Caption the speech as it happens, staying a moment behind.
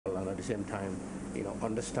the same time,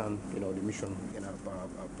 understand, the mission in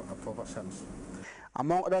a proper sense.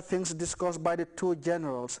 Among other things discussed by the two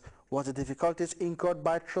generals was the difficulties incurred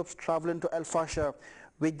by troops traveling to El Fasher,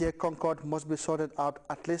 which they concurred must be sorted out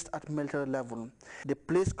at least at military level. The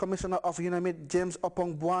police commissioner of UNAMID, James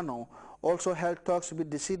Opong Buano, also held talks with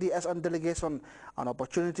the CDS and delegation, an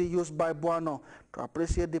opportunity used by Buano to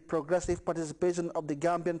appreciate the progressive participation of the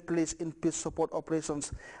Gambian police in peace support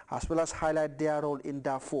operations, as well as highlight their role in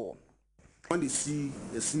Darfur. When they see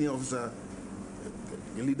a senior officer,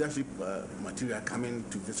 the leadership material coming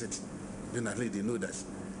to visit, then at least they know that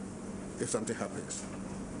if something happens,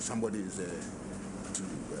 somebody is there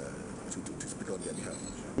to speak on their behalf.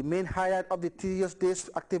 The main highlight of the tedious day's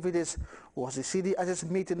activities was the CDS's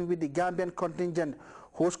meeting with the Gambian contingent,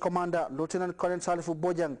 whose commander, Lieutenant Colonel Salifu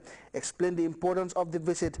Bojang, explained the importance of the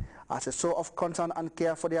visit as a show of concern and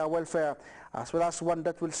care for their welfare, as well as one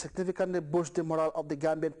that will significantly boost the morale of the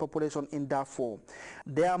Gambian population in Darfur.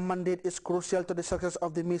 Their mandate is crucial to the success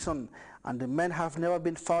of the mission, and the men have never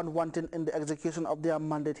been found wanting in the execution of their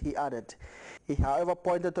mandate, he added. He, however,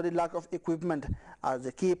 pointed to the lack of equipment as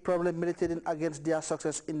the key problem militating against their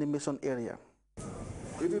success in the mission area.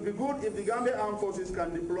 It would be good if the Gambian Armed Forces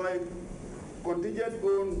can deploy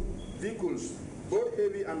contingent-owned vehicles, both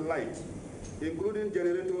heavy and light, including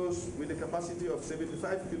generators with a capacity of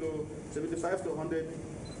 75 to 100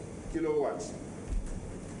 kilowatts.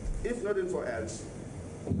 If nothing for else,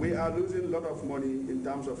 we are losing a lot of money in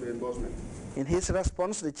terms of reimbursement. In his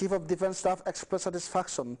response, the Chief of Defense Staff expressed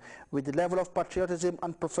satisfaction with the level of patriotism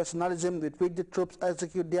and professionalism with which the troops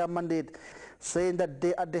execute their mandate, saying that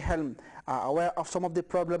they at the helm are aware of some of the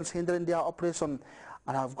problems hindering their operation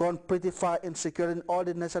and have gone pretty far in securing all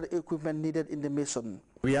the necessary equipment needed in the mission.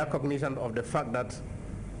 We are cognizant of the fact that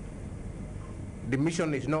the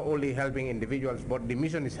mission is not only helping individuals, but the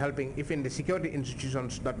mission is helping even the security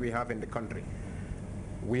institutions that we have in the country.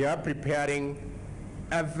 We are preparing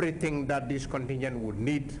everything that this contingent would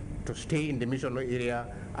need to stay in the mission area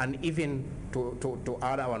and even to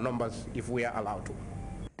add our numbers if we are allowed to.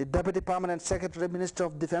 The Deputy Permanent Secretary, Minister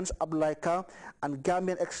of Defense, Abdoulaye Ka, and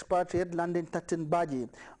Gambian expatriate Landing Tatin Baji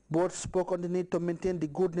both spoke on the need to maintain the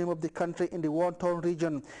good name of the country in the war-torn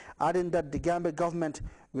region, adding that the Gambia government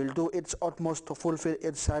will do its utmost to fulfill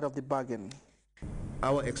its side of the bargain.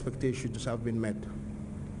 Our expectations have been met.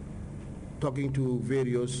 Talking to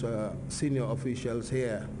various senior officials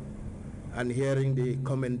here and hearing the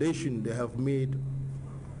commendation they have made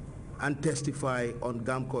and testify on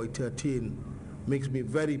GAMCOI 13 makes me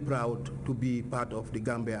very proud to be part of the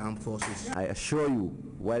Gambia Armed Forces. I assure you,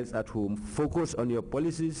 whilst at home, focus on your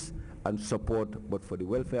policies and support, but for the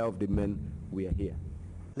welfare of the men, we are here.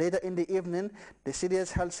 Later in the evening, the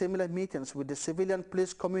CDS held similar meetings with the civilian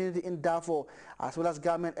police community in Darfur, as well as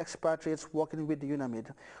Gambian expatriates working with the UNAMID.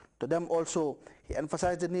 To them also, he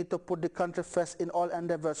emphasized the need to put the country first in all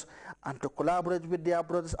endeavors and to collaborate with their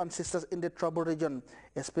brothers and sisters in the troubled region,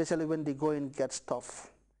 especially when the going gets tough.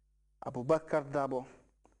 Abubakar Dabo,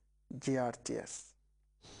 GRTS.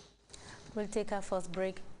 We'll take our first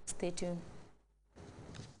break. Stay tuned.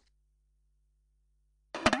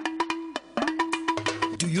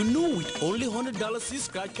 Do you know with only $100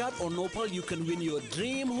 scratch card or Nopal you can win your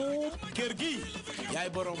dream home? Kergi,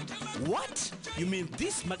 Yaibaram. What? You mean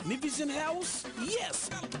this magnificent house? Yes.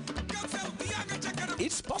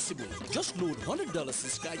 It's possible. Just load $100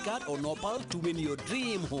 scratch card or Nopal to win your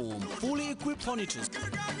dream home. Fully equipped furniture.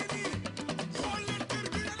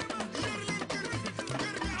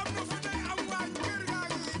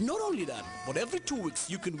 Not only that, but every 2 weeks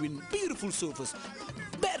you can win beautiful sofas,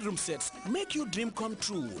 bedroom sets. Make your dream come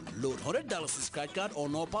true. Load $100 scratch card or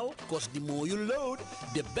Nopal, cause the more you load,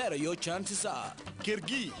 the better your chances are.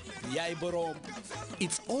 Kirgi, Yaibarom.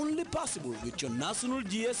 It's only possible with your national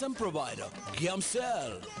GSM provider,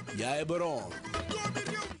 Giamcell, Yaibarom.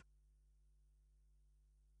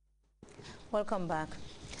 Welcome back.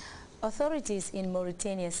 Authorities in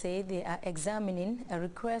Mauritania say they are examining a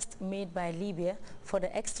request made by Libya for the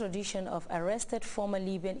extradition of arrested former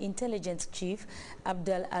Libyan intelligence chief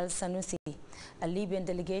Abdel al-Sanusi. A Libyan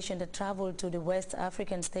delegation that traveled to the West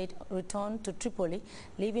African state returned to Tripoli,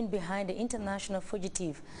 leaving behind the international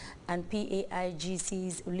fugitive, and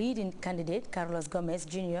PAIGC's leading candidate, Carlos Gomez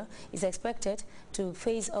Jr., is expected to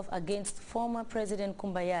face off against former President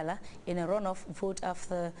Kumbayala in a runoff vote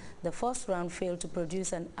after the first round failed to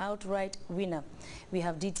produce an outright winner. We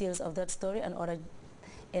have details of that story and other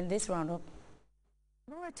in this roundup.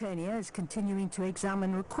 Mauritania is continuing to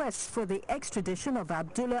examine requests for the extradition of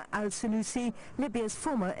Abdullah al-Sanusi, Libya's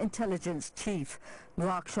former intelligence chief.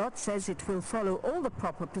 Nouakchott says it will follow all the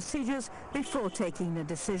proper procedures before taking a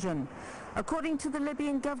decision. According to the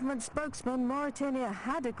Libyan government spokesman, Mauritania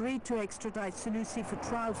had agreed to extradite Sanusi for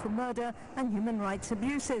trial for murder and human rights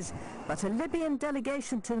abuses, but a Libyan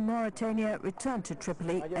delegation to Mauritania returned to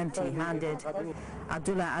Tripoli empty-handed.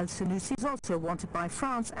 Abdullah al-Sanusi is also wanted by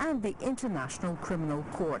France and the International Criminal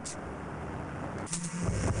Court.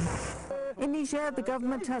 In Niger, the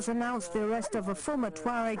government has announced the arrest of a former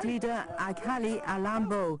Tuareg leader, Aghali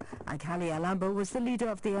Alambo. Aghali Alambo was the leader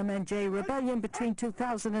of the MNJ rebellion between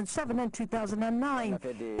 2007 and 2009.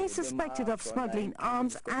 He's suspected of smuggling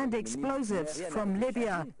arms and explosives from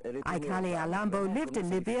Libya. Aghali Alambo lived in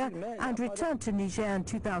Libya and returned to Niger in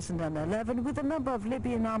 2011 with a number of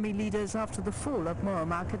Libyan army leaders after the fall of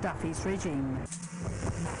Muammar Gaddafi's regime.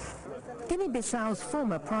 Guinea-Bissau's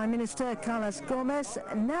former Prime Minister Carlos Gomes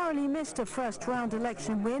narrowly missed a first-round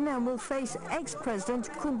election win and will face ex-President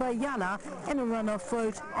Kumba Yala in a runoff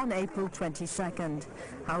vote on April 22nd.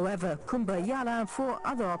 However, Kumba Yala and 4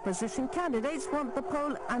 other opposition candidates want the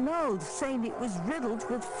poll annulled, saying it was riddled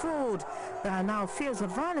with fraud. There are now fears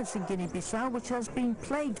of violence in Guinea-Bissau, which has been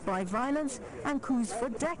plagued by violence and coups for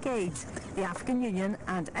decades. The African Union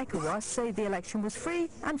and ECOWAS say the election was free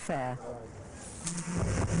and fair.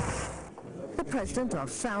 The president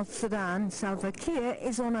of South Sudan, Salva Kiir,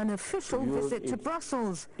 is on an official visit to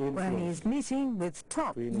Brussels, where he is meeting with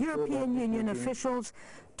top European Union officials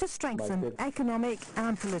to strengthen economic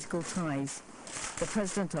and political ties. The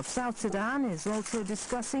president of South Sudan is also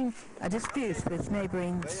discussing a dispute with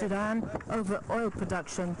neighboring Sudan over oil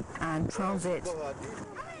production and transit.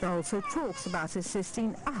 There are also talks about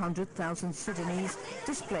assisting 100,000 Sudanese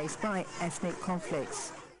displaced by ethnic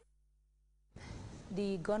conflicts.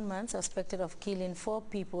 The gunman suspected of killing 4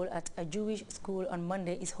 people at a Jewish school on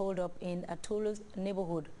Monday is holed up in a Toulouse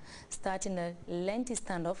neighborhood, starting a lengthy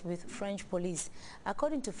standoff with French police.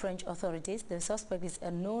 According to French authorities, the suspect is a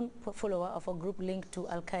known follower of a group linked to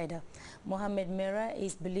Al-Qaeda. Mohamed Merah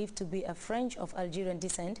is believed to be a French of Algerian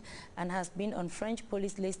descent and has been on French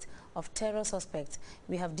police list of terror suspects.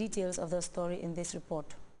 We have details of the story in this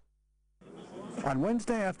report. On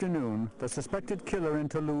Wednesday afternoon, the suspected killer in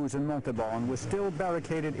Toulouse and Montauban was still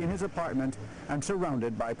barricaded in his apartment and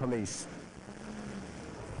surrounded by police.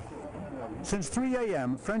 Since 3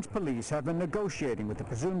 a.m., French police have been negotiating with the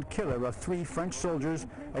presumed killer of 3 French soldiers,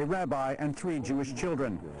 a rabbi, and 3 Jewish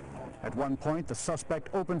children. At one point, the suspect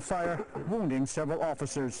opened fire, wounding several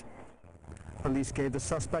officers. Police gave the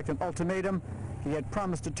suspect an ultimatum. He had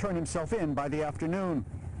promised to turn himself in by the afternoon.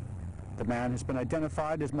 The man has been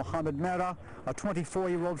identified as Mohamed Merah, a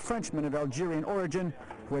 24-year-old Frenchman of Algerian origin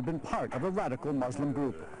who had been part of a radical Muslim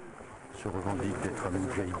group.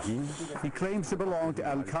 He claims to belong to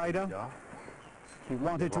Al-Qaeda. He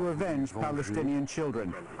wanted to avenge Palestinian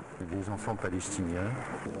children.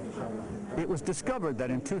 It was discovered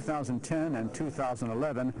that in 2010 and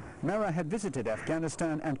 2011, Merah had visited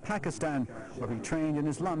Afghanistan and Pakistan, where he trained in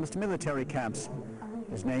Islamist military camps.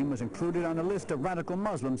 His name was included on a list of radical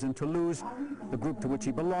Muslims in Toulouse. The group to which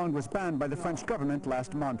he belonged was banned by the French government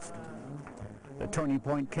last month. The turning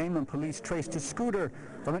point came when police traced his scooter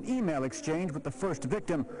from an email exchange with the first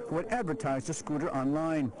victim, who had advertised the scooter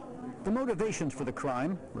online. The motivations for the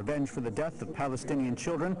crime, revenge for the death of Palestinian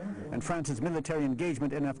children, and France's military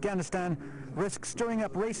engagement in Afghanistan, risk stirring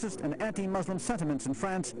up racist and anti-Muslim sentiments in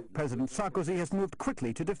France. President Sarkozy has moved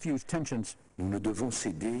quickly to diffuse tensions.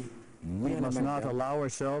 We must not allow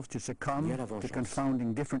ourselves to succumb to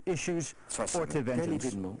confounding different issues or to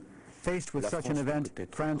vengeance. Faced with such an event,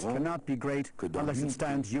 France cannot be great unless it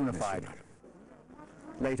stands unified.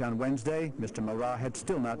 Late on Wednesday, Mr. Merah had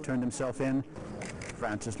still not turned himself in.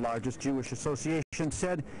 France's largest Jewish association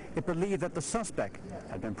said it believed that the suspect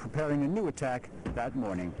had been preparing a new attack that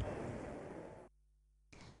morning.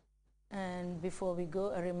 And before we go,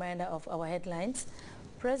 a reminder of our headlines.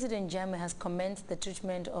 President Jammeh has commenced the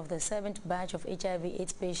treatment of the 7th batch of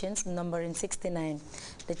HIV/AIDS patients, numbering 69.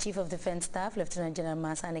 The Chief of Defense Staff, Lieutenant General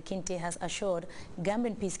Masane Kinte, has assured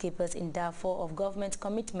Gambian peacekeepers in Darfur of government's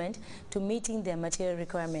commitment to meeting their material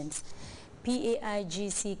requirements.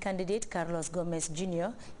 PAIGC candidate Carlos Gomez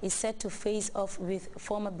Jr. is set to face off with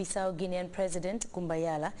former Bissau Guinean President Kumba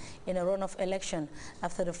Yala in a runoff election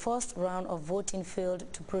after the first round of voting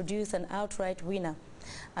failed to produce an outright winner.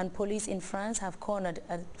 And police in France have cornered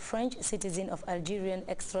a French citizen of Algerian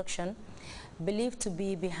extraction believed to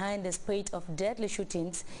be behind the spate of deadly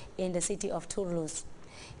shootings in the city of Toulouse.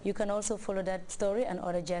 You can also follow that story and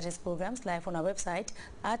other Grts programs live on our website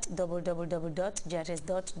at www.grts.gm.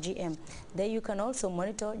 There you can also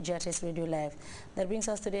monitor Grts Radio Live. That brings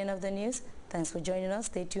us to the end of the news. Thanks for joining us.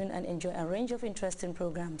 Stay tuned and enjoy a range of interesting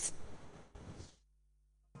programs.